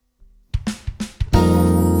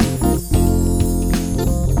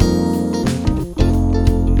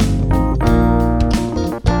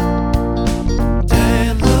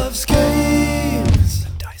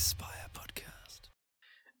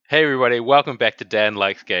Hey everybody, welcome back to Dan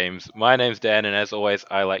Likes Games. My name's Dan, and as always,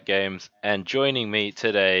 I like games. And joining me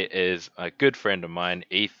today is a good friend of mine,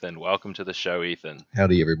 Ethan. Welcome to the show, Ethan.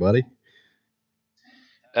 Howdy, everybody.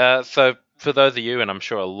 So, for those of you, and I'm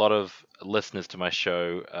sure a lot of listeners to my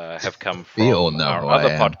show have come You all from know our who I other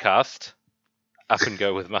am. podcast, Up and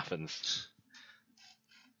Go with Muffins.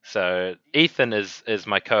 So, Ethan is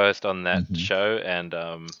my co-host on that Mm-hmm. show, and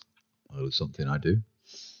That was something I do.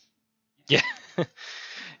 yeah.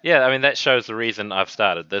 Yeah, I mean that shows the reason I've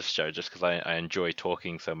started this show, just because I enjoy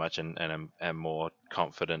talking so much and am more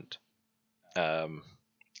confident um,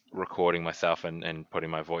 recording myself and putting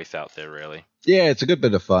my voice out there. Really. Yeah, it's a good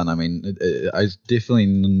bit of fun. I mean, I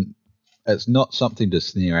definitely, it's not something to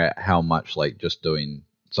sneer at how much like just doing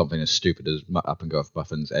something as stupid as Up and Go with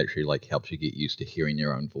Muffins actually like helps you get used to hearing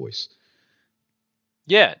your own voice.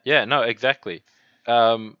 Yeah, no, exactly.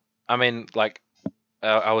 I mean, like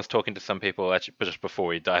I was talking to some people actually, but just before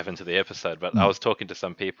we dive into the episode, but I Mm. was talking to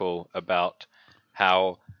some people about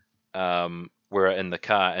how we're in the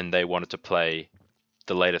car and they wanted to play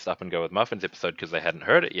the latest Up and Go with Muffins episode because they hadn't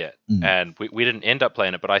heard it yet. Mm. And we didn't end up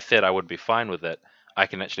playing it, but I said I would be fine with it. I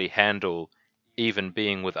can actually handle even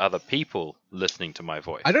being with other people listening to my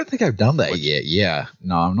voice. I don't think I've done that Which yet. Yeah,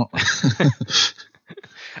 no, I'm not.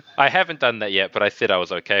 I haven't done that yet, but I said I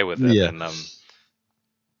was okay with it. Yeah. And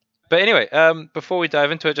but anyway, before we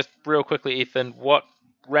dive into it, just real quickly, Ethan,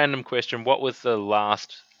 random question, what was the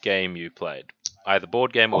last game you played? Either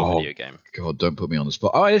board game or Oh video game. God, don't put me on the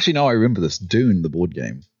spot. Oh, I actually know. I remember this Dune, the board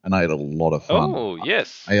game, and I had a lot of fun. Oh,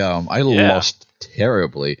 yes. I Yeah. lost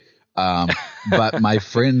terribly. But my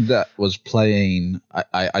friend that was playing,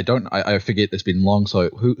 I forget. It's been long. So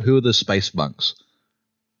who are the space monks?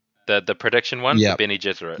 The prediction one, Yeah, the Benny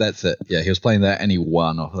Gesserit. that's it. Yeah, he was playing that, and he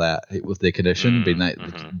won off that with their condition, being that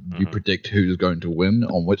you predict who's going to win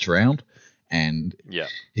on which round, and Yeah.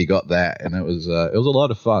 he got that, and it was a lot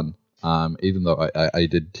of fun. Even though I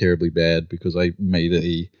did terribly bad because I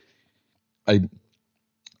made I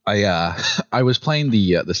was playing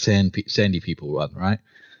the Sandy People one, right?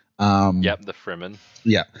 Yep, the Fremen.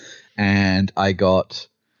 Yeah, and I got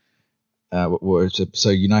what was it? So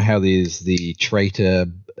you know how there's the traitor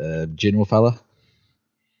general fella?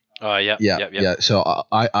 Oh, yeah, Yeah. So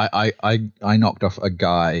I knocked off a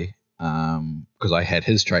guy because I had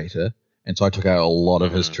his traitor, and so I took out a lot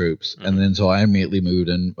of his troops, and then so I immediately moved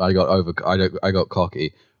in. I got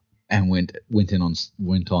cocky, and went in on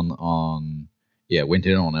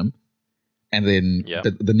him, and then Yep.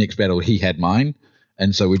 the next battle he had mine,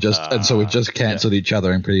 and so we just cancelled each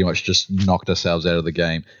other and pretty much just knocked ourselves out of the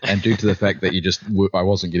game. And due to the fact that I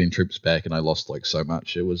wasn't getting troops back and I lost like so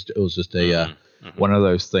much, it was just a one of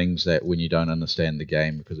those things that when you don't understand the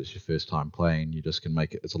game because it's your first time playing, you just can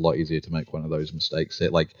make it. It's a lot easier to make one of those mistakes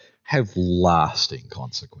that like have lasting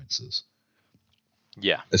consequences.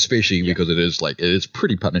 Yeah. Especially because it is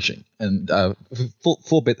pretty punishing, and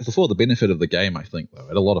for the benefit of the game, I think though, I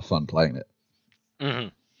had a lot of fun playing it. Mm-hmm.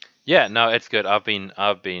 Yeah, no, it's good. I've been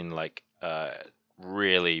like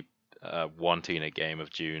really wanting a game of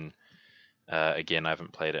Dune. Again, I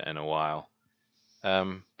haven't played it in a while.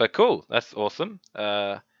 But cool, that's awesome.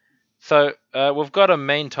 So we've got a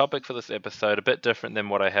main topic for this episode, a bit different than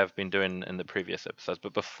what I have been doing in the previous episodes.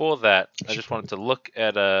 But before that, I just wanted to look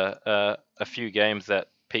at a few games that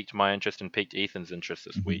piqued my interest and piqued Ethan's interest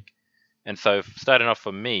this week. And so, starting off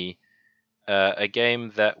for me, a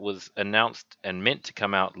game that was announced and meant to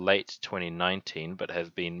come out late 2019, but has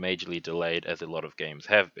been majorly delayed, as a lot of games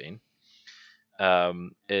have been,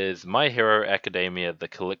 is My Hero Academia: The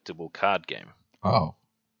Collectible Card Game. Oh,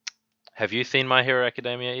 Have you seen My Hero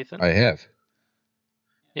Academia, Ethan? I have.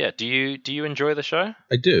 Yeah. Do you enjoy the show?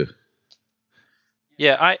 I do.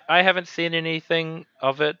 Yeah, I haven't seen anything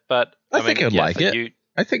of it, but I think you'd like it.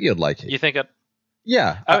 I think you'd like it. You think it?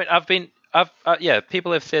 Yeah. I mean, yeah,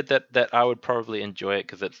 people have said that I would probably enjoy it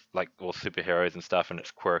because it's like all superheroes and stuff, and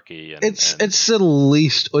it's quirky. And it's the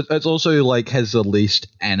least. It's also like has the least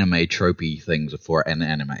anime tropey things for an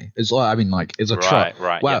anime. It's like it's a trope.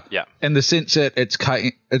 Right. Well, Yeah. In the sense that it's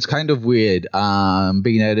kind of weird.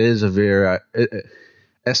 Being that it is a very.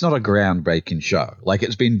 It's not a groundbreaking show. Like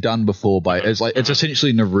it's been done before by. It's like it's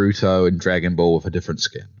essentially Naruto and Dragon Ball with a different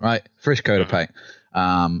skin, right? Fresh coat of paint.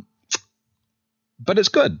 But it's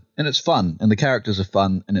good and it's fun and the characters are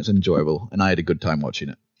fun and it's enjoyable and I had a good time watching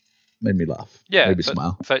it. Made me laugh. Yeah. Made me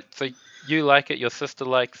smile. So you like it. Your sister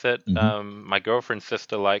likes it. My girlfriend's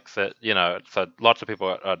sister likes it. So lots of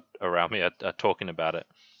people around me are talking about it.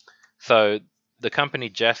 So the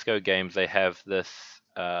company Jasco Games, they have this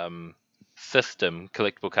collectible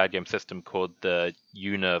card game system called the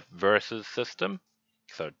Universes system.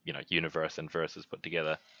 So universe and verses put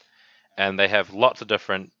together. and they have lots of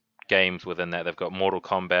different games within that. They've got Mortal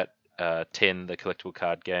Kombat 10, the collectible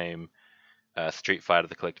card game, Street Fighter,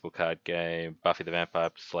 the collectible card game, Buffy the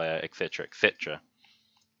Vampire Slayer, etc., etc.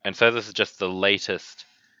 And so this is just the latest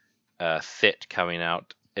set coming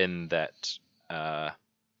out in that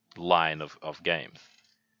line of games.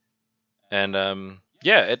 And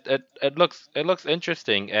it looks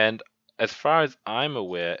interesting. And as far as I'm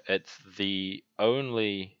aware, it's the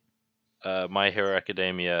only My Hero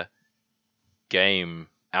Academia game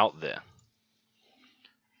out there.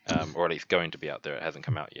 Or at least going to be out there. It hasn't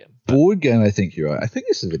come out yet. Board game, I think you're right. I think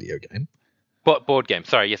it's a video game. But board game.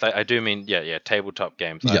 Sorry, yes, I do mean tabletop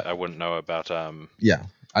games. Yeah. I wouldn't know about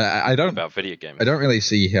I don't about video games. I don't really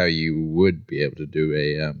see how you would be able to do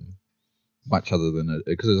a much other than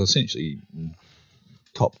because it's essentially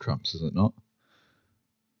top trumps, is it not?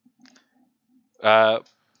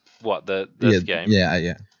 What this game?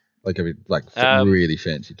 Yeah. Like really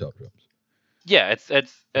fancy top trumps. Yeah, it's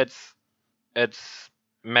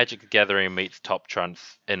Magic the Gathering meets Top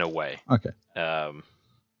Trumps in a way. Okay.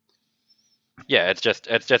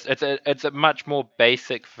 It's a much more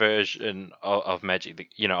basic version of Magic,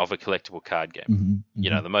 of a collectible card game.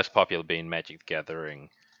 Mm-hmm. The most popular being Magic the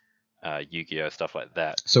Gathering, Yu-Gi-Oh, stuff like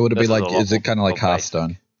that. So would it be like? Is it kind of like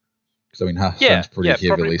Hearthstone? Because I mean, Hearthstone's pretty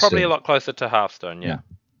heavily probably a lot closer to Hearthstone. Yeah.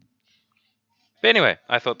 But anyway,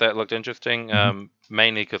 I thought that looked interesting.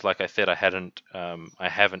 Mainly because, like I said, I haven't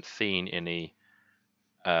seen any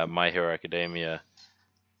My Hero Academia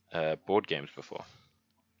board games before.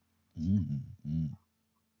 Mm-hmm.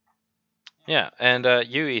 Yeah, and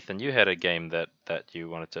you, Ethan, you had a game that you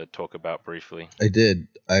wanted to talk about briefly. I did.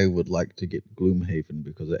 I would like to get Gloomhaven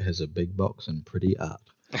because it has a big box and pretty art.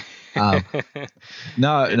 It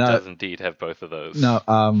does indeed have both of those.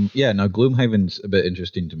 Gloomhaven's a bit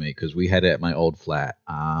interesting to me because we had it at my old flat,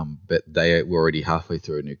 but they were already halfway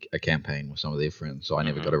through a campaign with some of their friends, so I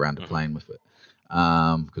never got around to playing with it.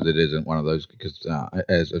 Because it isn't one of those. Because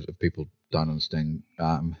as people don't understand,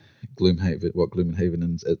 Gloomhaven, what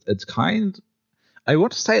Gloomhaven is, it's kind. I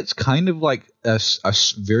want to say it's kind of like a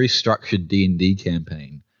very structured D&D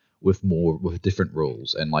campaign with different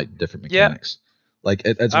rules and like different mechanics. Yeah. Like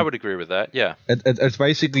I would agree with that. Yeah. It's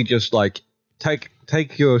basically just like take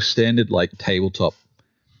your standard like tabletop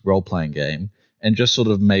role playing game and just sort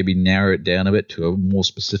of maybe narrow it down a bit to a more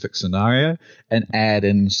specific scenario and add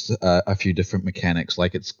in a few different mechanics.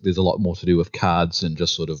 Like there's a lot more to do with cards and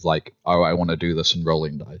just sort of like, oh, I want to do this in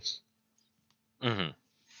rolling dice. Mm-hmm.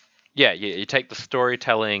 Yeah, you take the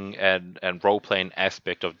storytelling and role playing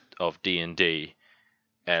aspect of D&D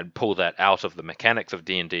and pull that out of the mechanics of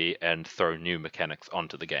D&D and throw new mechanics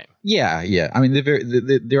onto the game. Yeah. I mean,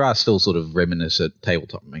 there are still sort of reminiscent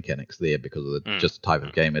tabletop mechanics there because of just the type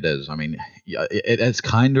of game it is. I mean, it's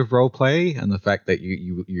kind of role play, and the fact that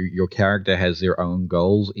your character has their own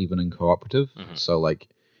goals even in cooperative. Mm-hmm. So like,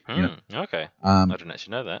 okay, I didn't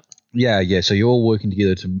actually know that. Yeah. So you're all working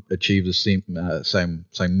together to achieve the same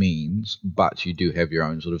means, but you do have your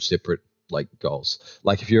own sort of separate like goals.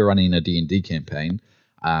 Like if you're running a D&D campaign.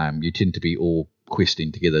 You tend to be all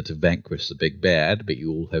questing together to vanquish the big bad, but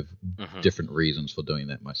you all have different reasons for doing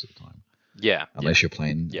that most of the time. Yeah. Unless you're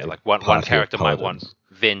playing. Yeah, like one character might want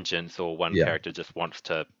vengeance, or one character just wants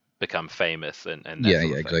to become famous, and that sort of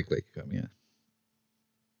thing. Exactly.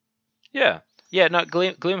 Yeah. No,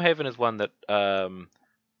 Gloomhaven is one that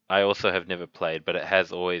I also have never played, but it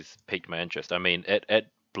has always piqued my interest. I mean, it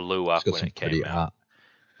blew up when it came out.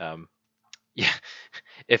 Yeah,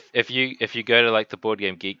 if you go to like the Board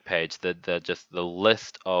Game Geek page, the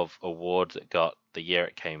list of awards it got the year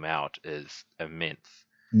it came out is immense.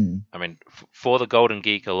 I mean, for the Golden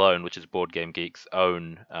Geek alone, which is Board Game Geek's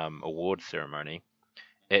own award ceremony,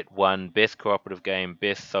 it won Best Cooperative Game,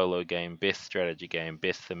 Best Solo Game, Best Strategy Game,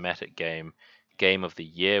 Best Thematic Game, Game of the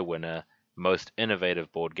Year winner, Most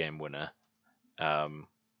Innovative Board Game winner.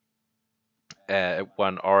 It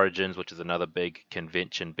won Origins, which is another big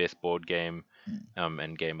convention, Best Board Game,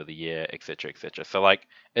 and Game of the Year, etc., etc. So like,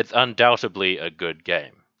 it's undoubtedly a good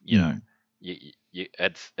game. You know,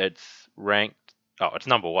 it's ranked. Oh, it's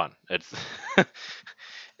number one. It's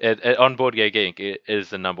on Board Game Geek. It is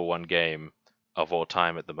the number one game of all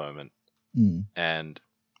time at the moment. And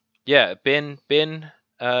yeah, Ben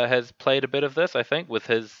has played a bit of this, I think, with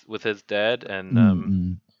his dad,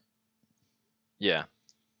 and yeah,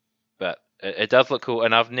 but it does look cool.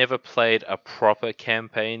 And I've never played a proper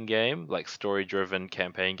campaign game, like story-driven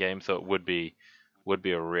campaign game, so it would be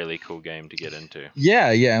a really cool game to get into.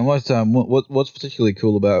 Yeah, and what's particularly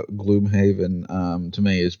cool about Gloomhaven to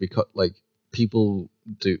me is because like people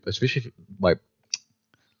do, especially if, like,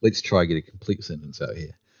 let's try to get a complete sentence out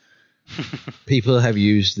here. people have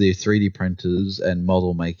used their 3D printers and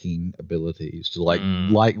model making abilities to like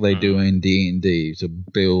they do in D&D to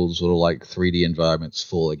build sort of like 3D environments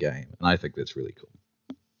for the game, and I think that's really cool.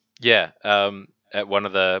 Yeah, at one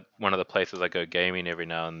of the places I go gaming every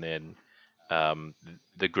now and then,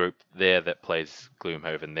 the group there that plays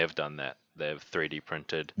Gloomhaven, they've done that. They've 3D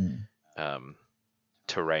printed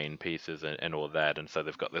terrain pieces and all that, and so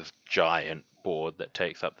they've got this giant board that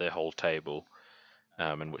takes up their whole table,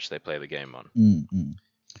 in which they play the game on.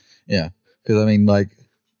 Yeah, because I mean, like,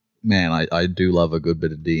 man, I do love a good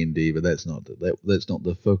bit of D&D, but that's not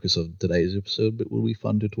the focus of today's episode. But will be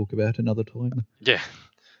fun to talk about another time.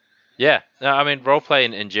 Yeah. No, I mean,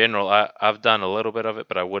 role-playing in general, I've done a little bit of it,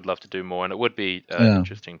 but I would love to do more, and it would be an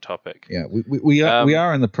interesting topic. Yeah, we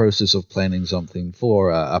are in the process of planning something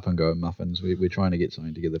for Up and Go Muffins. We're trying to get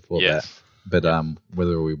something together for that. But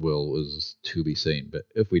whether we will is to be seen. But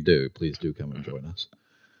if we do, please do come and join us.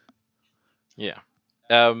 Yeah.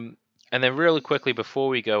 And then really quickly, before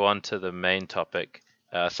we go on to the main topic,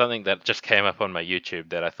 something that just came up on my YouTube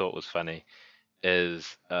that I thought was funny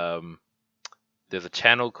is... there's a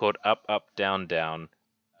channel called Up Up Down Down,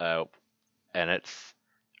 and it's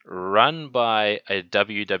run by a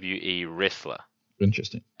WWE wrestler.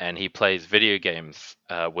 Interesting. And he plays video games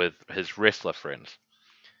with his wrestler friends.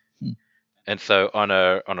 And so on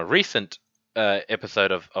a recent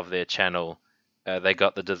episode of their channel, they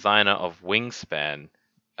got the designer of Wingspan,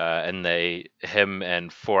 and him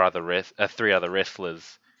and three other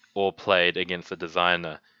wrestlers all played against the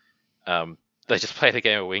designer. They just played a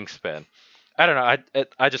game of Wingspan. I don't know.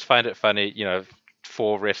 I just find it funny,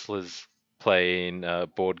 4 wrestlers playing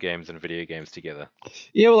board games and video games together.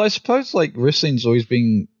 Yeah, well, I suppose like wrestling's always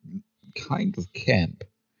been kind of camp.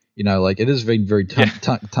 Like it has been very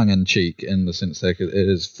tongue in cheek in the sense that it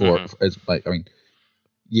is it's like, I mean,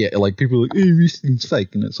 yeah, like people are like, "Oh, wrestling's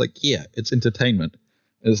fake," and it's like, yeah, it's entertainment.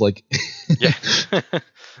 It's like, yeah.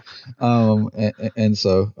 And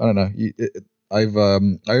so I don't know. I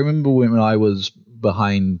remember when I was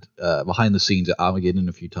behind the scenes at Armageddon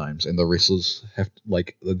a few times, and the wrestlers have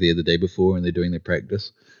like the day before and they're doing their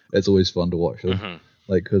practice. It's always fun to watch them,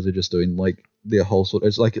 like because they're just doing like their whole sort.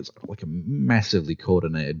 It's like a massively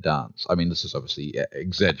coordinated dance. I mean, this is obviously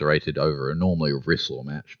exaggerated over a normally wrestler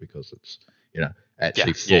match because it's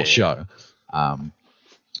actually for show.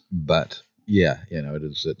 But yeah,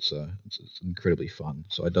 it's incredibly fun.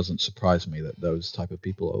 So it doesn't surprise me that those type of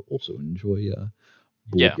people also enjoy.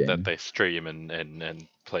 That they stream and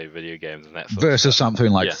play video games and that sort versus of stuff.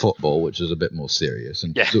 Something like football, which is a bit more serious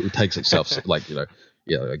and it takes itself like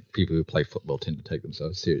like people who play football tend to take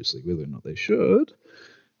themselves seriously, whether or not they should.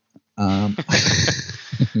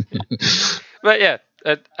 But yeah,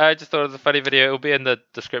 I just thought it was a funny video. It'll be in the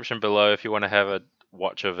description below if you want to have a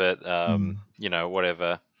watch of it.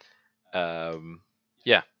 Whatever.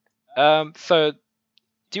 So.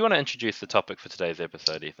 Do you want to introduce the topic for today's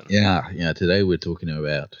episode, Ethan? Yeah. Today we're talking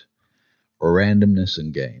about randomness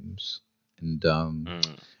in games, and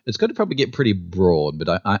it's going to probably get pretty broad.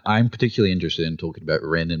 But I'm particularly interested in talking about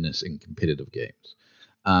randomness in competitive games,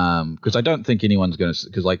 because I don't think anyone's going to,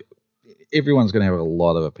 because like everyone's going to have a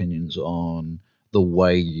lot of opinions on the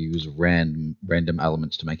way you use random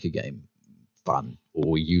elements to make a game fun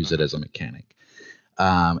or use it as a mechanic.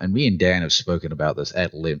 And me and Dan have spoken about this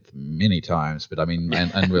at length many times, but I mean,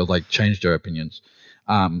 and we'll like changed our opinions.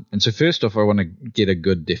 And so first off, I want to get a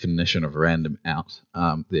good definition of random out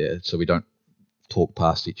there, so we don't talk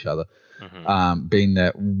past each other. Being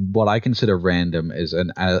that what I consider random is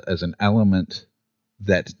an element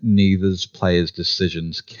that neither player's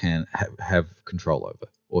decisions can have control over.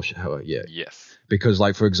 Yes. Because,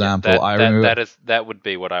 like, for example, I remember that would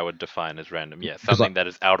be what I would define as random. Yeah, something that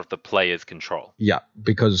is out of the player's control. Yeah,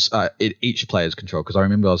 because each player's control. Because I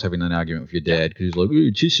remember I was having an argument with your dad because he's like,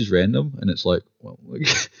 "Ooh, chess is random," and it's like, well,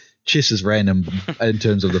 chess is random in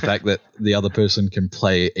terms of the fact that the other person can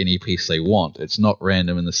play any piece they want. It's not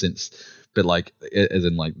random in the sense, but like, as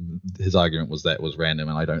in like his argument was random,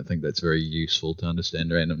 and I don't think that's very useful to understand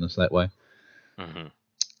randomness that way.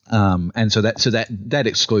 And so that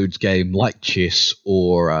excludes game like chess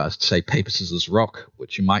or say paper scissors rock,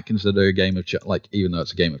 which you might consider a game of like, even though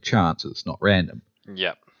it's a game of chance, it's not random.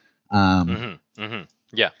 Yeah.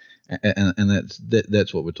 Yeah. And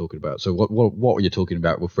that's what we're talking about. So what you're talking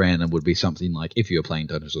about with random would be something like if you're playing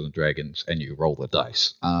Dungeons and Dragons and you roll the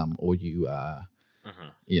dice, or you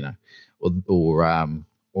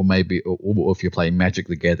or maybe or if you're playing Magic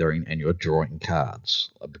the Gathering and you're drawing cards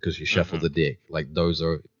because you shuffle the deck. Like, those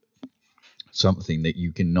are something that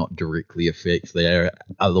you cannot directly affect. They are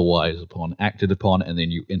otherwise acted upon, and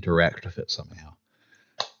then you interact with it somehow.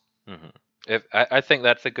 I think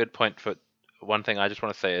that's a good point. For one thing, I just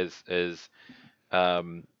want to say is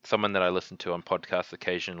someone that I listen to on podcasts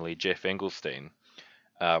occasionally, Jeff Engelstein.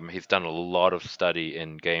 He's done a lot of study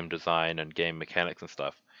in game design and game mechanics and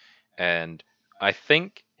stuff, and I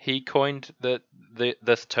think he coined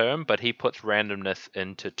this term, but he puts randomness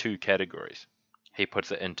into two categories. He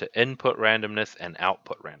puts it into input randomness and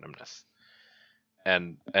output randomness,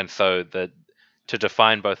 and so to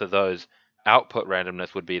define both of those, output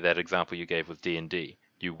randomness would be that example you gave with D&D.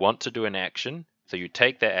 You want to do an action, so you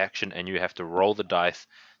take that action and you have to roll the dice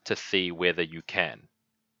to see whether you can.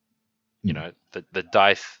 You know, the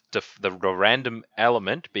dice, the random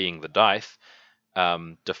element being the dice,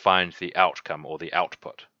 defines the outcome or the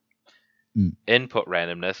output. Input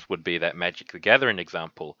randomness would be that Magic the Gathering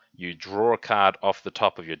example. You draw a card off the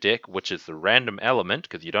top of your deck, which is the random element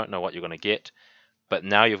because you don't know what you're going to get, but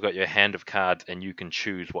now you've got your hand of cards and you can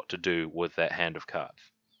choose what to do with that hand of cards.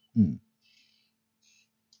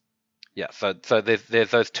 Yeah, so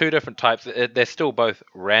there's those two different types. They're still both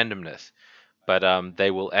randomness, but they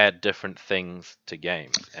will add different things to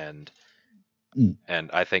games, and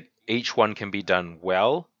I think each one can be done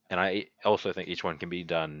well, and I also think each one can be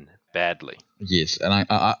done badly. Yes, and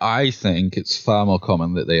I think it's far more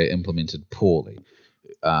common that they are implemented poorly.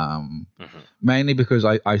 Mainly because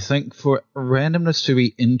I think for randomness to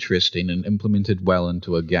be interesting and implemented well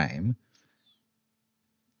into a game,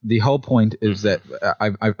 the whole point is that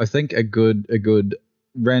I think a good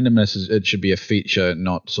randomness it should be a feature,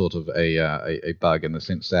 not sort of a bug, in the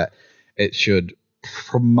sense that it should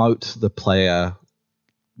promote the player.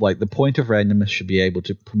 Like, the point of randomness should be able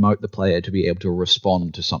to promote the player to be able to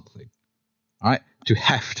respond to something, right? To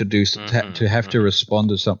have to do to have to respond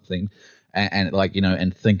to something, and like, you know,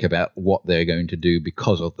 and think about what they're going to do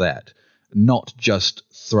because of that, not just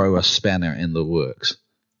throw a spanner in the works,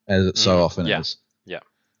 as it so often is.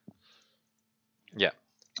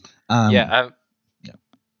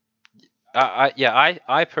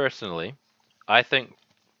 I personally, I think,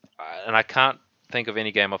 and I can't think of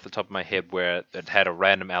any game off the top of my head where it had a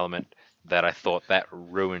random element that I thought that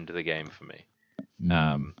ruined the game for me.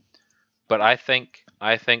 But I think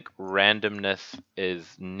randomness is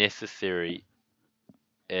necessary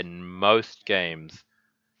in most games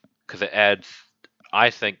because it adds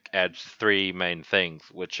three main things,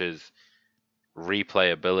 which is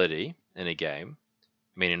replayability in a game.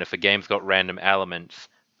 Meaning, if a game's got random elements,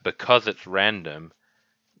 because it's random,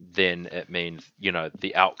 then it means, you know,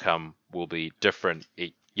 the outcome will be different.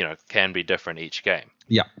 Can be different each game.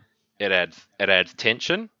 Yeah. It adds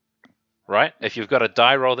tension, right? If you've got a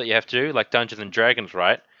die roll that you have to do, like Dungeons and Dragons,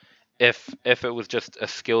 right? If it was just a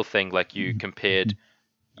skill thing, like you compared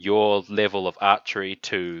your level of archery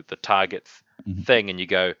to the target's thing, and you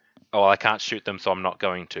go, oh, I can't shoot them, so I'm not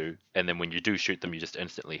going to. And then when you do shoot them, you just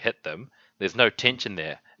instantly hit them. There's no tension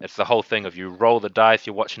there. It's the whole thing of you roll the dice,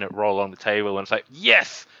 you're watching it roll on the table, and it's like,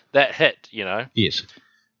 yes, that hit, you know? Yes.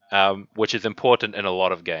 Which is important in a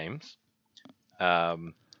lot of games.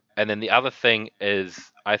 And then the other thing is,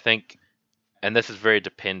 I think, and this is very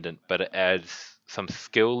dependent, but it adds some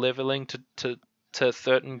skill leveling to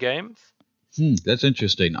certain games. That's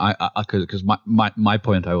interesting. Because my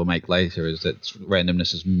point I will make later is that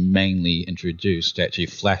randomness is mainly introduced to actually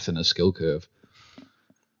flatten a skill curve.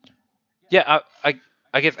 Yeah,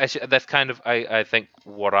 I guess actually that's kind of I think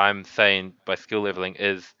what I'm saying by skill leveling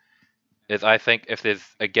is I think if there's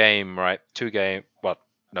a game, right,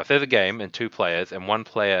 if there's a game and two players and one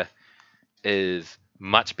player is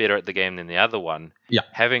much better at the game than the other one,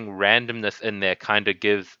 having randomness in there kind of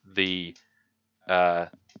gives the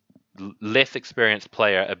less experienced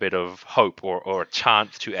player a bit of hope or a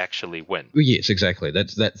chance to actually win. Yes, exactly.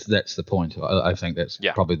 That's the point. I think that's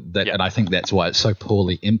probably that, and I think that's why it's so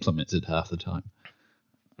poorly implemented half the time.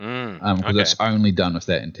 Because it's only done with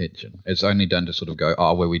that intention. It's only done to sort of go,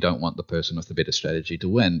 well, we don't want the person with the better strategy to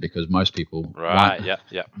win, because most people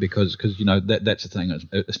because you know that's the thing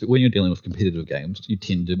is, when you're dealing with competitive games, you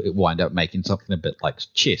tend to wind up making something a bit like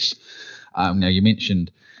chess. Now you mentioned.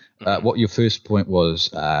 What your first point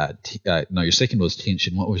was? Your second was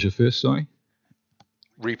tension. What was your first? Sorry.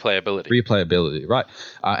 Replayability, right?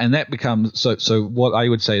 And that becomes so. What I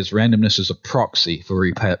would say is randomness is a proxy for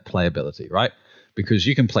replayability, right? Because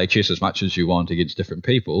you can play chess as much as you want against different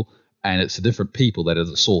people, and it's the different people that are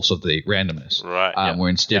the source of the randomness. Right. Where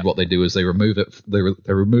instead, what they do is they remove it. They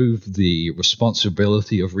remove the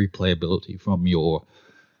responsibility of replayability from your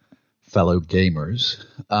fellow gamers,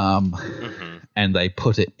 and they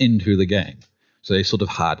put it into the game. So they sort of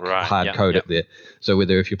hard code it there. So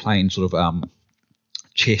whether if you're playing sort of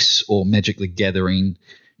chess or Magic the Gathering,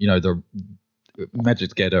 you know, Magic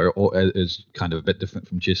the Gathering is kind of a bit different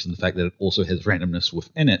from chess in the fact that it also has randomness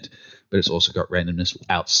within it, but it's also got randomness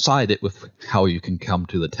outside it with how you can come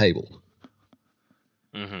to the table.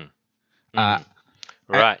 Mm-hmm. Mm-hmm.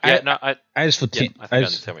 Right. As for I think I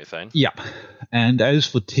understand what you're saying. Yeah. And as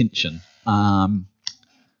for tension,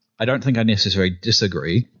 I don't think I necessarily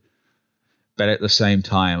disagree, but at the same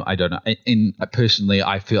time, I don't know. Personally,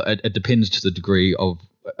 I feel it depends to the degree of,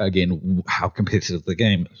 again, how competitive the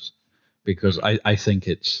game is. Because I think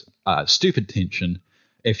it's stupid tension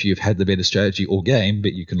if you've had the better strategy all game,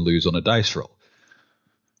 but you can lose on a dice roll.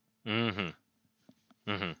 Mm-hmm.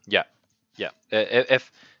 Mm-hmm. Yeah. Yeah.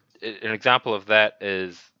 If an example of that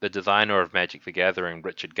is the designer of Magic the Gathering,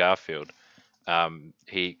 Richard Garfield.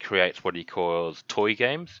 He creates what he calls toy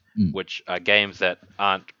games, which are games that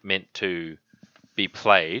aren't meant to be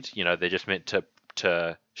played. They're just meant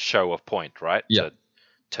to show a point, right? Yeah.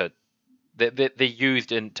 They're used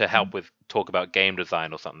to help with talk about game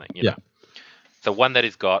design or something. You know? Yeah. So one that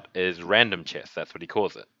he's got is random chess. That's what he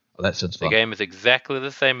calls it. Well, that sounds fun. The game is exactly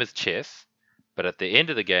the same as chess, but at the end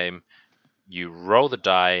of the game, you roll the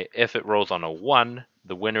die. If it rolls on a 1,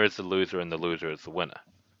 the winner is the loser, and the loser is the winner.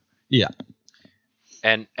 Yeah.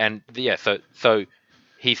 And yeah, so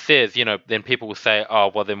he says, then people will say,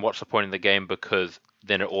 oh, well, then what's the point in the game? Because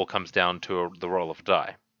then it all comes down to the roll of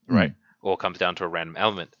die, right? All comes down to a random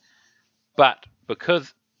element. But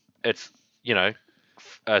because it's, 2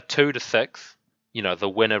 to 6, the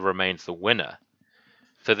winner remains the winner.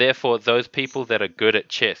 So therefore, those people that are good at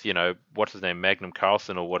chess, what's his name, Magnus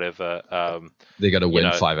Carlsen or whatever, they're going to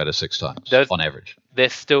win 5 out of 6 times on average. They're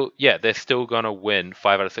still going to win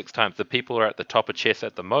 5 out of 6 times. The people who are at the top of chess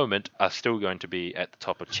at the moment are still going to be at the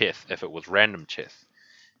top of chess if it was random chess.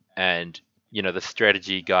 And the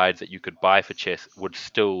strategy guides that you could buy for chess would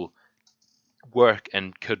still work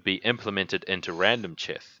and could be implemented into random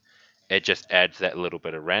chess. It just adds that little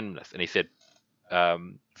bit of randomness. And he said,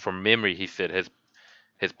 from memory, he said his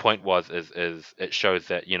point was it shows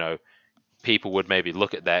that people would maybe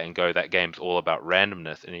look at that and go, that game's all about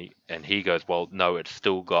randomness, and he goes, well, no, it's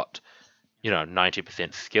still got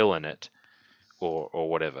 90% skill in it, or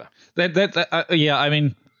whatever. Yeah, I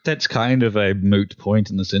mean, that's kind of a moot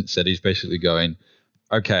point in the sense that he's basically going,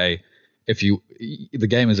 okay, the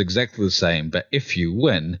game is exactly the same, but if you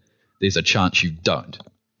win, there's a chance you don't.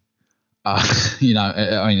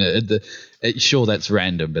 Sure, that's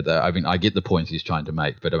random, but I get the point he's trying to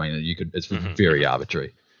make. But it's very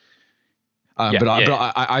arbitrary. But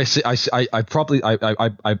I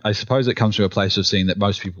suppose it comes from a place of seeing that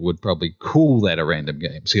most people would probably call that a random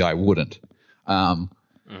game. See, I wouldn't, in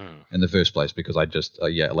the first place, because I just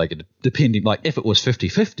depending, like if it was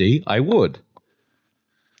 50-50, I would.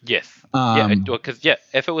 Yes. Because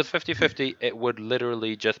if it was 50-50, it would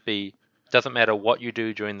literally just be. Doesn't matter what you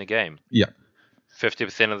do during the game. Yeah.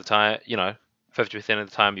 50% of the time, 50% of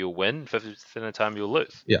the time you'll win, 50% of the time you'll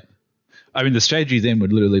lose. Yeah. I mean, the strategy then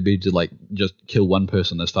would literally be to just kill one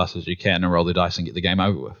person as fast as you can and roll the dice and get the game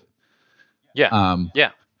over with. Yeah.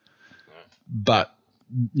 But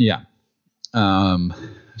yeah. But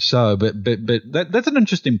that's an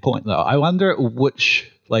interesting point though. I wonder what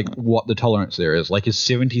the tolerance there is. Is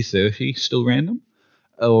 70-30 still random,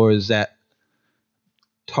 or is that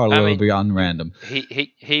totally beyond random?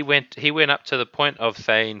 He went up to the point of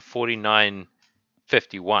saying 49-51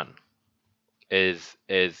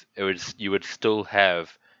 you would still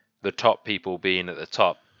have the top people being at the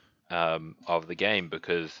top of the game,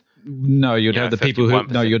 because you'd have the people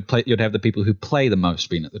you'd have the people who play the most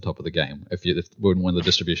being at the top of the game when the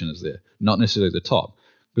distribution is there, not necessarily the top.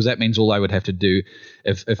 Because that means all I would have to do,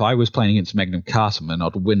 if I was playing against Magnus Carlsen and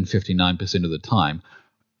I'd win 59% of the time,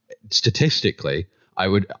 statistically, I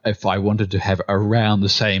would, if I wanted to have around the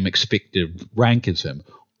same expected rank as him,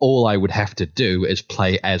 all I would have to do is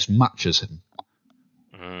play as much as him.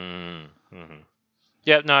 Mm-hmm.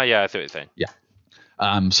 Yeah, no, yeah, I see what you're saying. Yeah.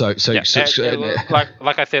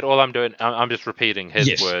 Like I said, all I'm doing, I'm just repeating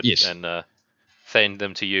his words. Yes. And saying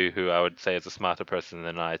them to you, who I would say is a smarter person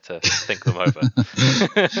than I, to think them over.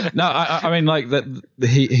 No, I mean, that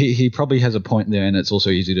he probably has a point there, and it's also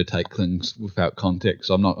easy to take things without context.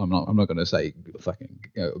 So I'm not going to say fucking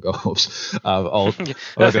goals. I'm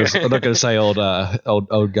not going to say old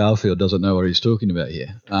Garfield doesn't know what he's talking about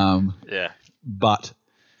here. But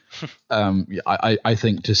I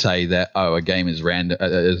think to say that a game is random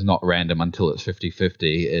is not random until it's 50-50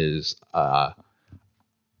 is a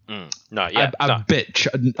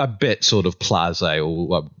bit sort of blasé,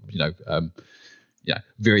 or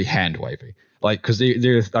very hand wavy. Because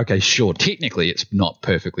they're okay, sure, technically it's not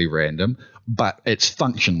perfectly random, but it's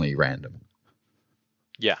functionally random.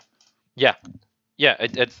 Yeah, yeah,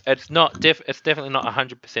 it's not it's definitely not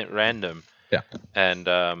 100% random. Yeah.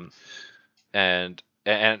 And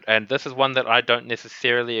this is one that I don't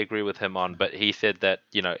necessarily agree with him on, but he said that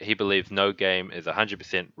he believes no game is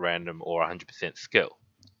 100% random or 100% skill.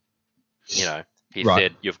 He Right.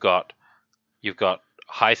 said you've got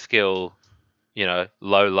high skill,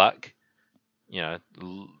 low luck,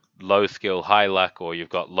 low skill, high luck, or you've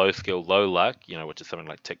got low skill, low luck, which is something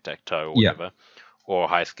like tic-tac-toe or whatever, or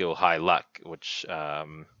high skill, high luck, which a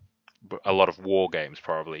lot of war games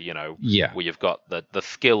probably, where you've got the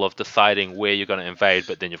skill of deciding where you're going to invade,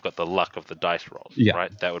 but then you've got the luck of the dice rolls,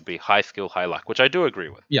 right? That would be high skill, high luck, which I do agree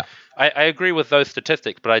with. Yeah. I agree with those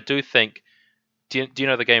statistics, but I do think, do you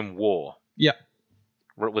know the game War? Yeah.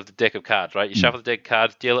 With the deck of cards, right? You shuffle the deck of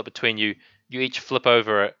cards, deal it between you. You each flip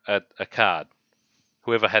over a card.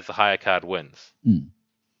 Whoever has the higher card wins.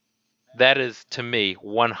 That is, to me,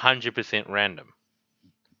 100% random.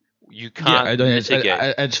 You can't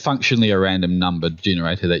mitigate. It's functionally a random number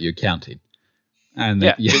generator that you're counting. And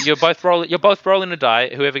you're both rolling a die.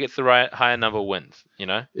 Whoever gets the higher number wins.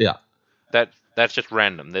 Yeah. That's just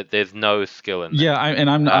random. There's no skill in that. Yeah,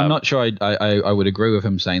 I'm not sure I would agree with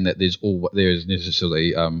him saying that there's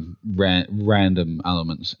necessarily random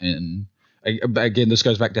elements in. Again, this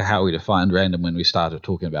goes back to how we defined random when we started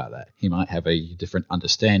talking about that. He might have a different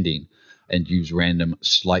understanding and use random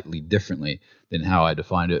slightly differently than how I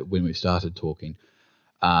defined it when we started talking.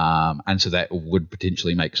 And so that would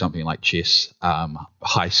potentially make something like chess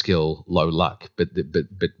high skill, low luck. But the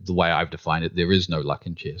way I've defined it, there is no luck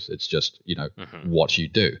in chess. It's just what you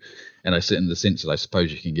do. And I said in the sense that I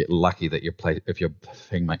suppose you can get lucky that if your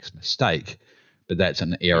thing makes a mistake, but that's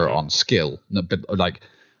an error on skill. No, but like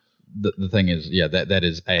the thing is, that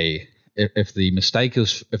is if the mistake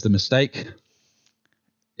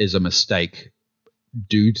is a mistake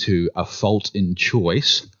due to a fault in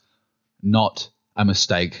choice, not a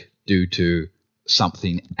mistake due to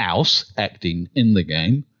something else acting in the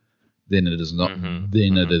game, then it is not.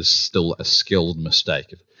 It is still a skilled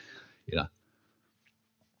mistake.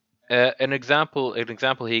 An example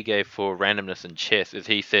he gave for randomness in chess is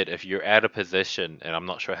he said if you're at a position, and I'm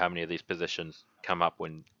not sure how many of these positions come up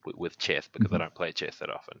with chess because I don't play chess that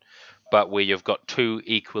often, but where you've got two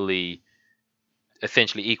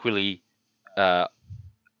essentially equally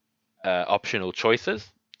optional choices.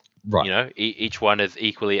 Right. Each one is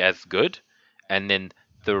equally as good, and then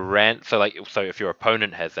so if your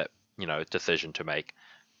opponent has that decision to make,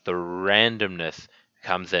 the randomness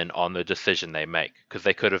comes in on the decision they make, because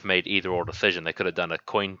they could have made either or decision. They could have done a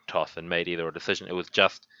coin toss and made either or decision. It was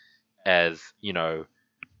just as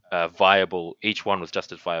viable. Each one was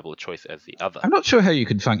just as viable a choice as the other. I'm not sure how you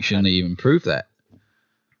could functionally even prove that.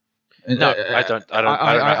 No, I don't know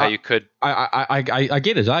how you could. I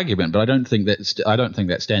get his argument, but I don't think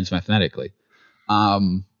that stands mathematically.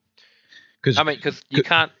 Because you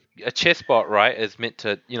can't. A chess bot, right, is meant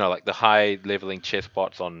to, like the high leveling chess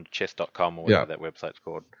bots on chess.com or whatever that website's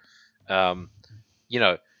called.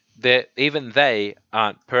 Even they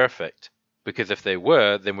aren't perfect, because if they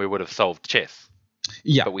were, then we would have solved chess.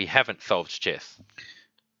 Yeah. But we haven't solved chess.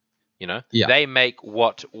 Yeah. They make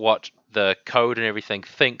what the code and everything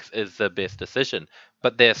thinks is the best decision,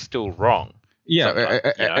 but they're still wrong. Yeah,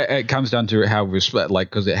 it comes down to how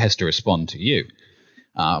because it has to respond to you.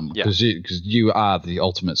 Because you are the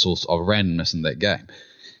ultimate source of randomness in that game,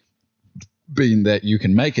 being that you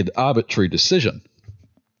can make an arbitrary decision.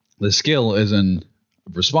 The skill is in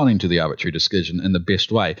responding to the arbitrary decision in the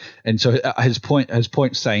best way. And so his point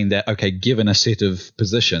saying that, okay, given a set of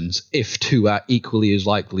positions, if two are equally as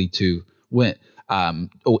likely to win,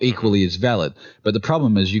 or equally as valid. But the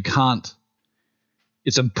problem is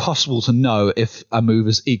it's impossible to know if a move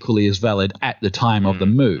is equally as valid at the time of the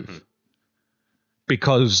move.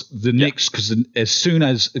 Because what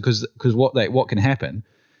can happen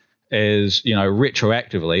is,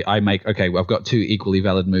 retroactively, I've got two equally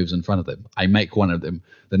valid moves in front of them. I make one of them.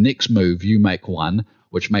 The next move, you make one,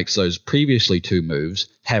 which makes those previously two moves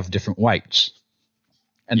have different weights.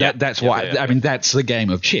 And that's why, that's the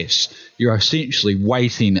game of chess. You're essentially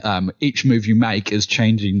weighting, each move you make is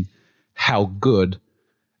changing how good,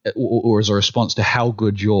 or as a response to how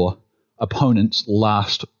good your opponent's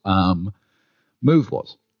last move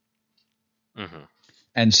was.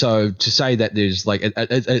 And so to say that there's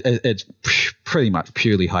it's pretty much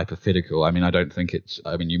purely hypothetical. I mean, I don't think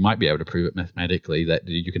you might be able to prove it mathematically that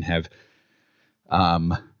you can have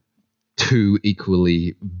two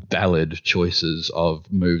equally valid choices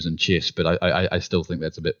of moves in chess, but I still think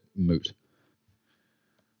that's a bit moot.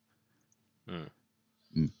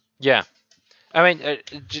 Yeah. I mean,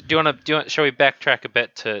 do you want? Shall we backtrack a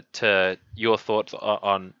bit to your thoughts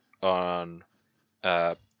on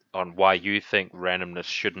on why you think randomness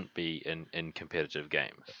shouldn't be in competitive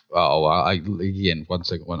games. Oh, again, one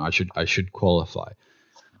second. I should qualify.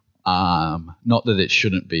 Not that it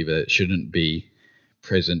shouldn't be, but it shouldn't be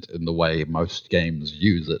present in the way most games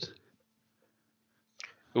use it.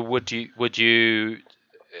 Would you,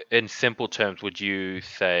 in simple terms, would you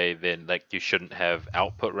say then like you shouldn't have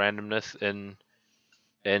output randomness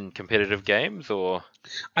in competitive games, or?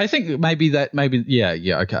 I think maybe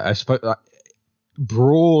yeah, okay. I suppose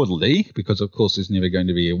broadly, because of course there's never going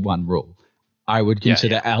to be one rule. I would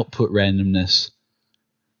consider output randomness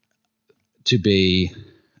to be,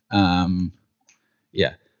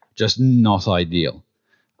 just not ideal.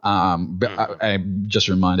 But I just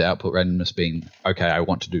remind output randomness being, okay, I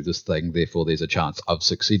want to do this thing, therefore there's a chance of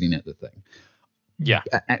succeeding at the thing. Yeah.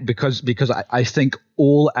 Because I think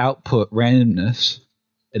all output randomness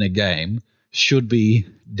in a game should be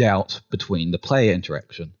dealt between the player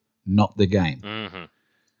interaction, not the game.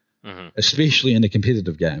 Especially in a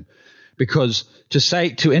competitive game. Because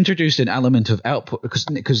to introduce an element of output,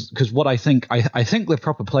 because what I think the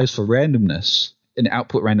proper place for randomness in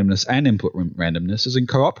output randomness and input randomness is in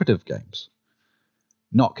cooperative games,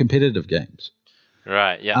 not competitive games.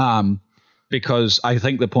 Right. Yeah. Because I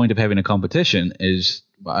think the point of having a competition is,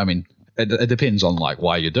 I mean, it depends on like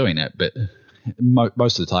why you're doing it, but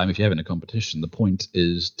most of the time, if you're having a competition, the point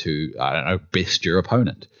is to, I don't know, best your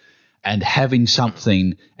opponent. And having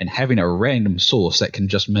something and having a random source that can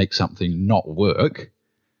just make something not work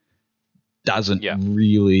doesn't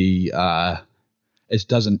really, it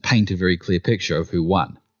doesn't paint a very clear picture of who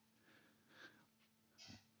won.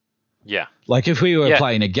 Yeah. Like if we were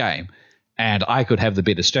playing a game and I could have the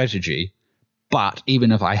better strategy, but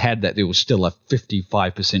even if I had that, there was still a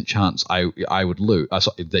 55% chance I would lose.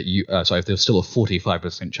 So if there's still a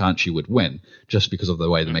 45% chance you would win, just because of the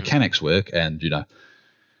way the mechanics work, and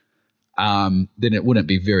then it wouldn't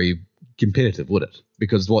be very competitive, would it?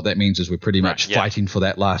 Because what that means is we're pretty much fighting for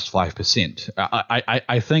that last 5%.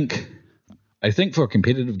 I think for a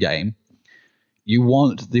competitive game, you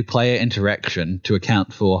want the player interaction to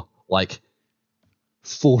account for like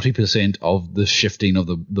 40% of the shifting of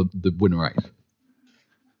the win rate.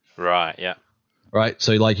 Right. Yeah. Right.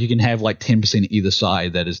 So like you can have like 10% either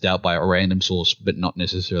side that is dealt by a random source, but not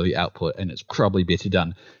necessarily output, and it's probably better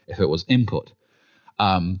done if it was input.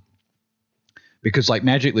 Because like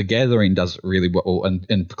Magic the Gathering does it really well, and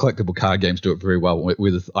collectible card games do it very well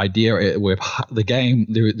with idea where the game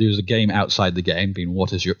there's a game outside the game, being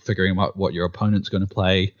figuring out what your opponent's going to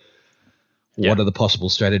play, what are the possible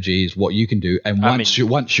strategies, what you can do, and once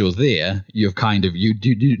you're there, you've kind of you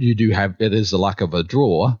do have, it is the luck of a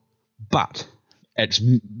draw, but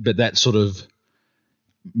that's sort of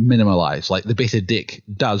minimalized. Like the better deck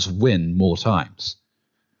does win more times.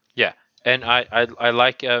 Yeah. And I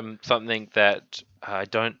like something that I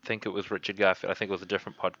don't think it was Richard Garfield. I think it was a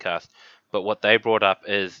different podcast. But what they brought up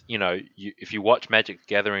is, if you watch Magic the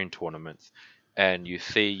Gathering tournaments and you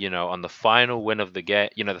see, on the final win of the game,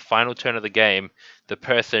 the final turn of the game, the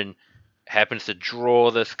person happens to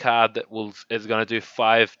draw this card that is going to do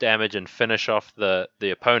 5 damage and finish off the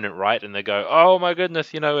opponent, right? And they go, oh my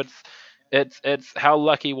goodness, it's how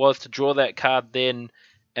lucky he was to draw that card then,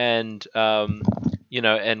 and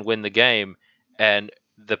and win the game. And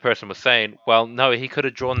the person was saying, well, no, he could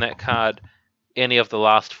have drawn that card any of the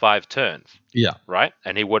last 5 turns. Yeah. Right?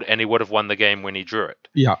 And he would have won the game when he drew it.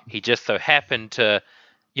 Yeah. He just so happened to,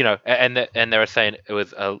 and they were saying it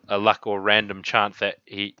was a luck or random chance that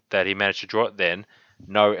he managed to draw it then.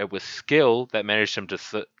 No, it was skill that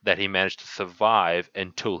he managed to survive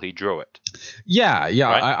until he drew it. Yeah.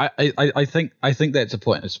 Right? I think that's a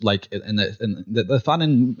point. It's like, the fun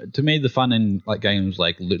in like games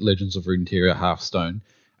like Legends of Runeterra, Hearthstone,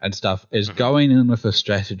 and stuff is going in with a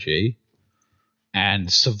strategy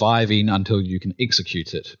and surviving until you can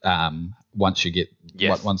execute it. Once you get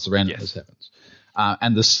once the randomness happens.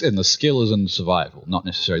 And the skill is in survival, not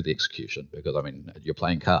necessarily the execution, because I mean you're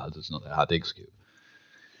playing cards; it's not that hard to execute.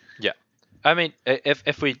 Yeah, I mean if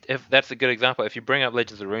that's a good example. If you bring up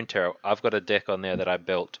Legends of Runeterra, I've got a deck on there that I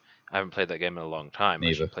built. I haven't played that game in a long time.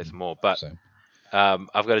 I should play some more, but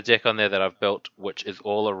I've got a deck on there that I've built, which is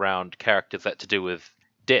all around characters that to do with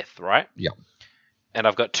death, right? Yeah. And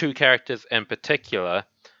I've got 2 characters in particular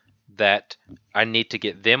that I need to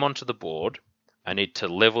get them onto the board. I need to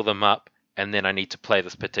level them up. And then I need to play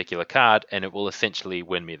this particular card, and it will essentially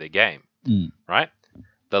win me the game, right?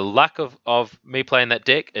 The luck of me playing that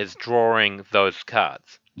deck is drawing those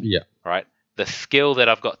cards. Yeah. Right? The skill that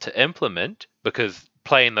I've got to implement, because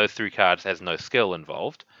playing those 3 cards has no skill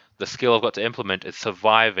involved, the skill I've got to implement is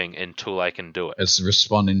surviving until I can do it. It's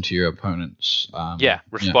responding to your opponent's.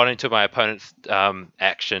 Responding to my opponent's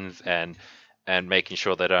actions and making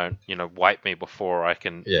sure they don't, wipe me before I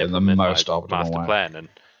can implement my master plan. And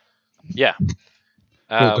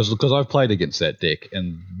because I've played against that deck,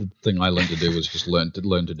 and the thing I learned to do was just learn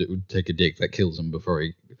to take a deck that kills him before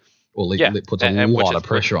he, puts a lot of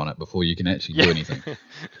pressure on it before you can actually do anything.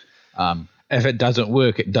 If it doesn't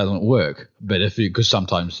work, it doesn't work. But because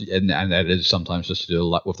sometimes, and that is sometimes just to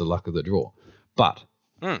do with the luck of the draw. But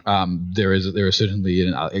there is certainly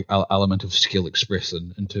an element of skill expressed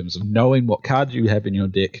in terms of knowing what cards you have in your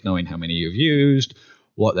deck, knowing how many you've used,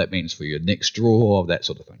 what that means for your next draw, that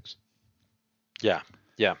sort of things. Yeah,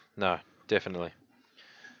 no, definitely.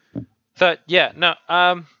 So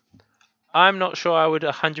I'm not sure I would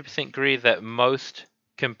 100% agree that most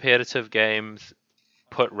competitive games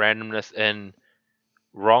put randomness in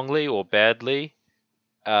wrongly or badly.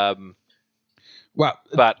 But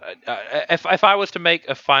if I was to make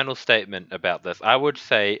a final statement about this, I would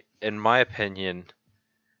say, in my opinion,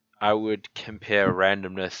 I would compare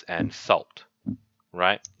randomness and salt,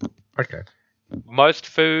 right? Okay. Most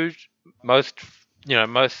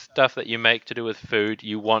stuff that you make to do with food,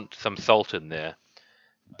 you want some salt in there,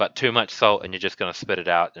 but too much salt and you're just going to spit it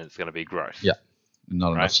out and it's going to be gross. Yeah.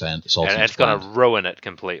 Not enough salt. And it's going to ruin it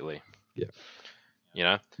completely.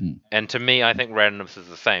 Yeah. And to me, I think randomness is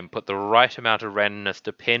the same. Put the right amount of randomness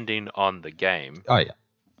depending on the game. Oh,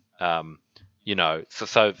 yeah.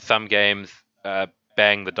 So some games,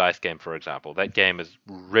 Bang the Dice game, for example, that game is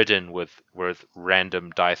ridden with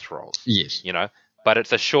random dice rolls. Yes. But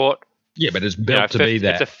it's a short. Yeah, but it's built to be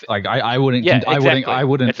that. I wouldn't.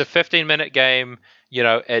 It's a 15-minute game.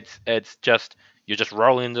 It's just you're just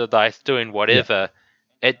rolling the dice, doing whatever. Yeah.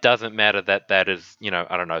 It doesn't matter that is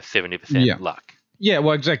 70% luck. Yeah,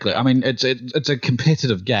 well, exactly. I mean, it's a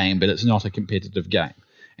competitive game, but it's not a competitive game.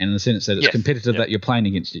 And in the sense that it's competitive that you're playing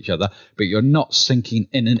against each other, but you're not sinking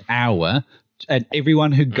in an hour. And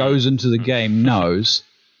everyone who goes into the game knows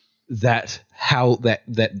that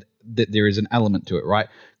there is an element to it, right?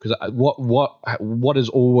 Because what has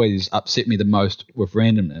always upset me the most with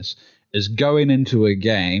randomness is going into a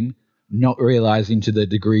game not realizing to the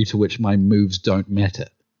degree to which my moves don't matter.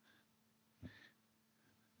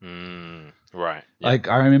 Right. Yeah. Like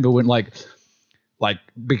I remember when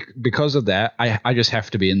because of that, I just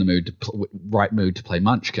have to be in the right mood to play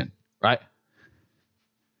Munchkin, right?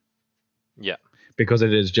 Yeah. Because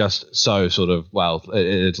it is just so sort of,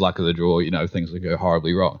 it's luck of the draw, things that go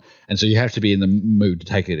horribly wrong. And so you have to be in the mood to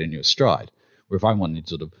take it in your stride. Where if I wanted to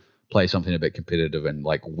sort of play something a bit competitive and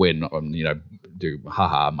win on, do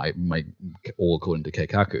my all according to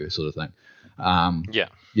Keikaku sort of thing. I'm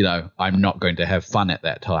not going to have fun at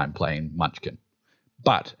that time playing Munchkin.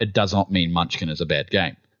 But it does not mean Munchkin is a bad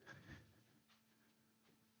game.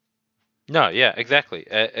 No, yeah, exactly.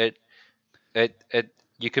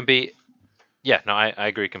 You can be. Yeah, no, I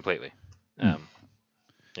agree completely. Yeah.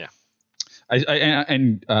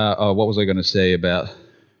 What was I going to say about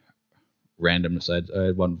randomness? I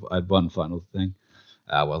had one final thing.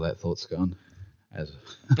 That thought's gone.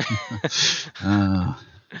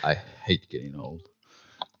 I hate getting old.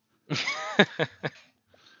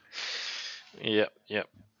 Yep.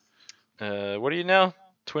 What are you now?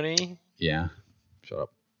 20? Yeah. Shut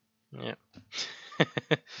up. Yeah.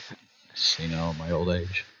 Senile, my old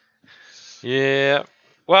age. Yeah.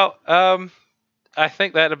 Well, I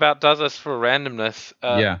think that about does us for randomness.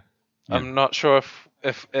 Yeah. I'm not sure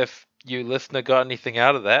if you listener got anything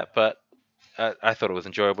out of that, but I thought it was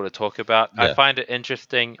enjoyable to talk about. Yeah. I find it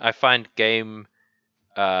interesting. I find game,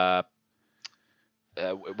 what's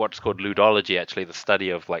called ludology, actually, the study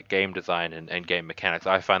of game design and game mechanics.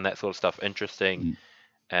 I find that sort of stuff interesting,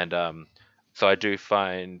 and so I do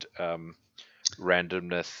find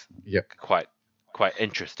randomness quite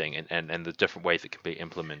interesting, and the different ways it can be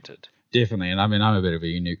implemented. Definitely, and I mean, I'm a bit of a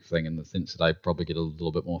unique thing in the sense that I probably get a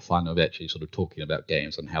little bit more fun of actually sort of talking about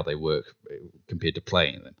games and how they work compared to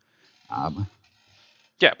playing them.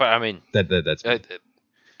 Yeah, but I mean, that's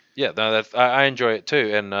I enjoy it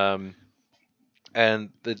too, and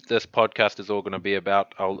this podcast is all going to be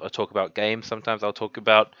about. I'll talk about games. Sometimes I'll talk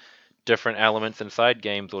about different elements inside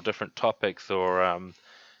games or different topics, or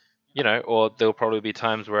or there'll probably be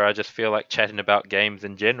times where I just feel like chatting about games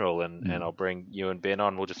in general, and I'll bring you and Ben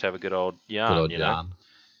on. We'll just have a good old yarn. Yarn.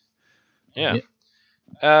 Yeah.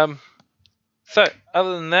 So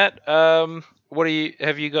other than that,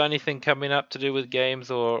 have you got anything coming up to do with games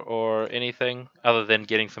or anything other than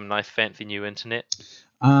getting some nice fancy new internet?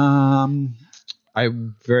 I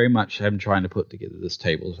very much am trying to put together this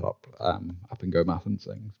tabletop up and go muffins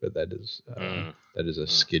thing, but that is a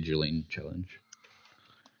scheduling challenge.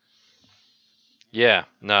 Yeah,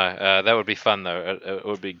 no, that would be fun though. It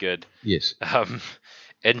would be good. Yes.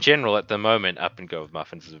 In general, at the moment, Up and Go with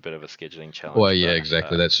Muffins is a bit of a scheduling challenge. Well, yeah,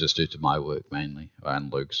 exactly. That's just due to my work mainly,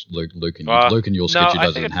 and Luke and your schedule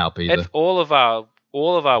doesn't help either. It's all of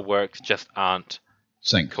our works just aren't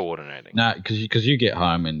synced, coordinating. No, because you get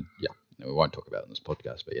home and we won't talk about it in this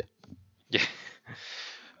podcast, but yeah.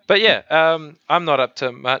 But yeah, I'm not up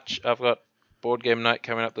to much. I've got board game night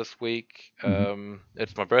coming up this week.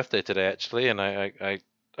 It's my birthday today actually, and I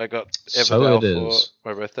got Everdell for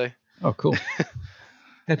my birthday. Oh, cool.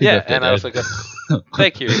 Happy birthday, and Dad. I also got.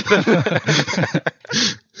 Thank you.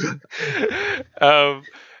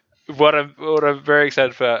 What I'm very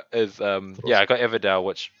excited for is I got Everdell,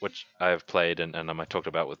 which I've played and I talked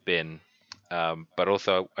about with Ben, but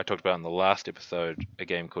also I talked about in the last episode a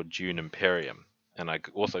game called Dune Imperium, and I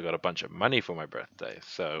also got a bunch of money for my birthday,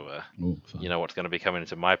 so you know what's going to be coming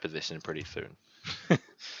into my possession pretty soon.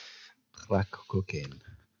 Crack cocaine.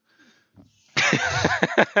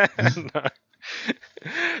 No.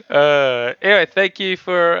 Anyway, thank you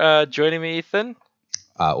for joining me, Ethan.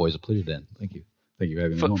 Always a pleasure, Dan. Thank you for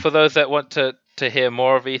having me on. For those that want to hear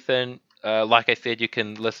more of Ethan, like I said, you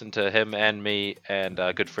can listen to him and me and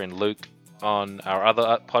our good friend Luke on our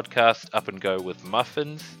other podcast, Up and Go with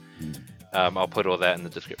Muffins. I'll put all that in the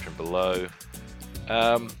description below.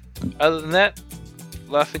 Other than that,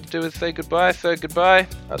 last thing to do is say goodbye. So goodbye.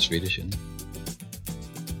 Auf Wiedersehen.